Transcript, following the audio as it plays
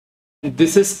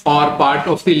This is our part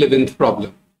of the 11th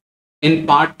problem. In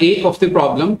part A of the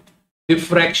problem,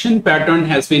 diffraction pattern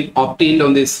has been obtained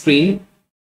on the screen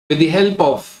with the help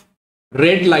of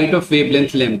red light of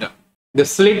wavelength lambda. The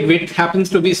slit width happens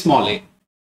to be small a.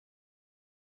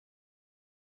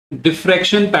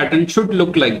 Diffraction pattern should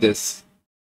look like this.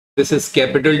 This is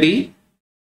capital D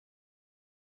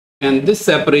and this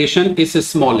separation is a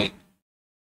small a.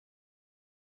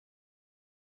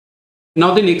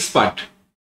 Now the next part.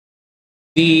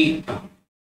 The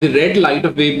red light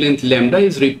of wavelength lambda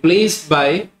is replaced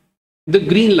by the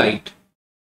green light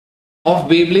of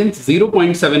wavelength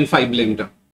 0.75 lambda,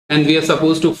 and we are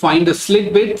supposed to find the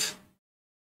slit width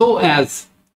so as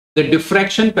the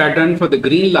diffraction pattern for the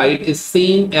green light is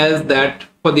same as that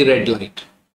for the red light.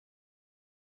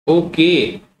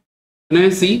 Okay, now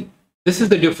see, this is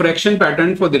the diffraction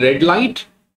pattern for the red light,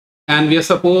 and we are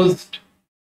supposed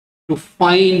to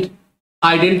find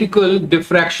identical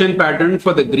diffraction pattern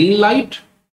for the green light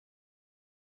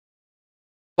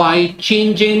by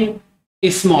changing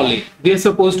a small a. We are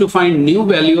supposed to find new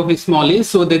value of a small a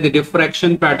so that the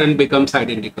diffraction pattern becomes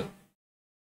identical.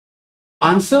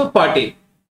 Answer part A.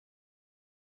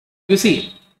 You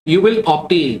see, you will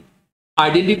obtain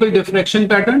identical diffraction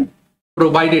pattern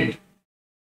provided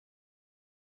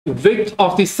width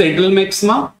of the central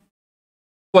maxima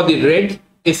for the red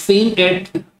is same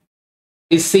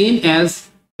as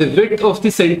the width of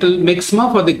the central maxima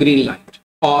for the green light,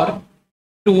 or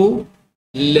 2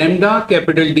 lambda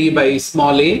capital D by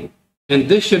small a, and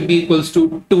this should be equals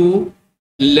to 2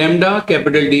 lambda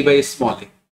capital D by small a.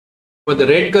 For the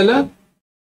red color,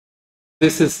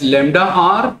 this is lambda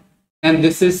R and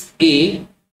this is A,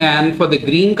 and for the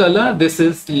green color, this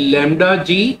is lambda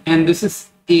G and this is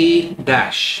A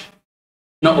dash.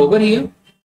 Now over here,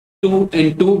 2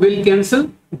 and 2 will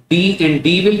cancel, D and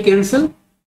D will cancel,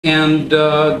 and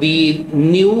the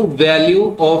new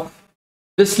value of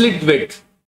the slit width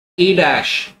A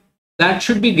dash, that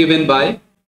should be given by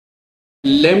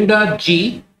lambda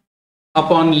G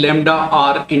upon lambda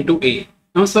R into A.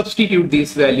 Now substitute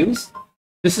these values.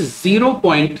 This is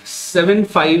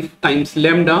 0.75 times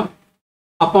lambda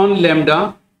upon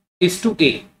lambda is to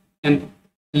A, and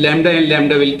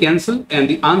lambda will cancel, and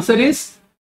the answer is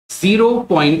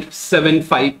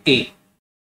 0.75 A.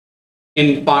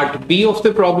 In part B of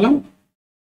the problem,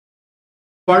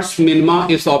 first minima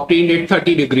is obtained at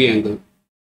 30-degree angle.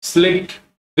 Slit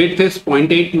width is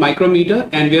 0.8 micrometer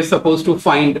and we are supposed to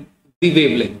find the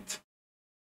wavelength.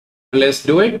 Let's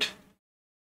do it.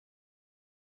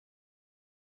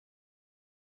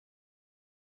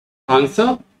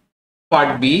 Answer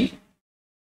part B.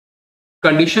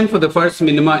 Condition for the first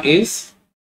minima is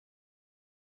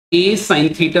A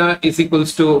sin theta is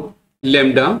equals to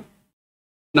lambda.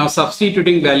 Now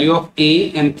substituting value of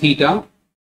A and theta,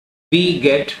 we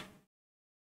get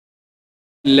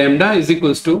lambda is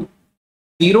equals to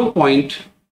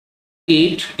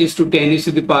 0.8 is to 10 is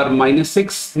to the power minus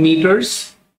 6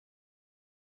 meters.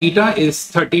 Theta is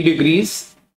 30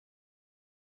 degrees.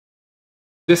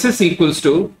 This is equals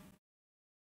to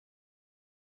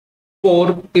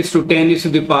 4 is to 10 is to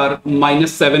the power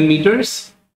minus 7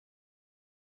 meters,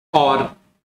 or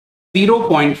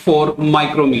 0.4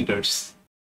 micrometers,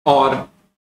 or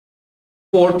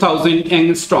 4000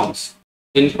 angstroms.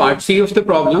 In part C of the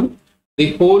problem,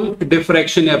 the whole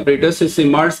diffraction apparatus is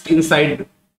immersed inside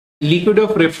liquid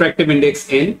of refractive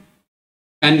index N,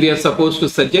 and we are supposed to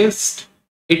suggest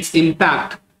its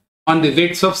impact on the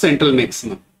widths of central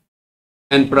maxima.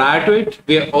 And prior to it,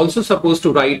 we are also supposed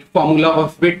to write formula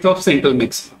of width of central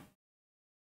maxima.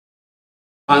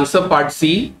 Answer part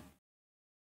C.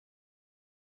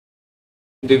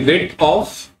 The width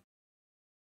of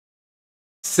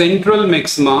central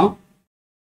maxima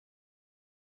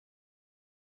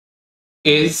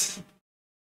is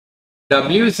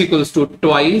W is equals to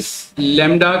twice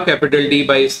lambda capital D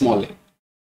by small a.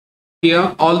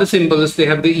 Here all the symbols, they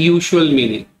have the usual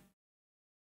meaning.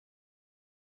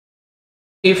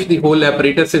 If the whole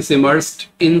apparatus is immersed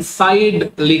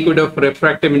inside liquid of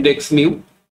refractive index mu,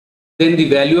 then the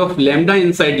value of lambda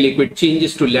inside liquid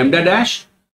changes to lambda dash,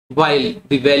 while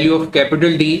the value of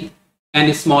capital D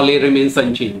and small a remains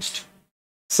unchanged.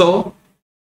 So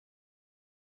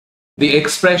the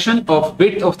expression of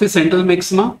width of the central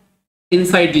maxima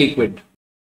inside liquid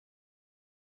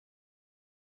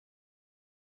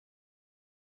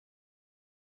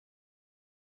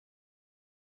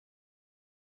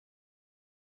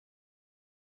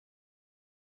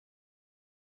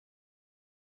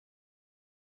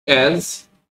as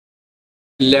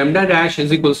lambda dash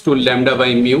is equals to lambda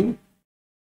by mu.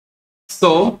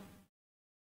 So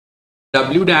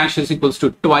W dash is equals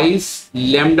to twice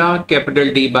lambda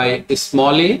capital D by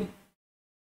small a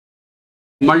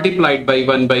multiplied by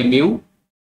 1 by mu,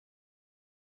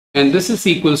 and this is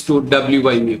equals to W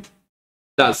by mu.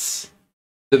 Thus,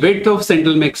 the width of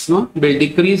central maxima will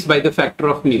decrease by the factor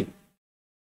of mu.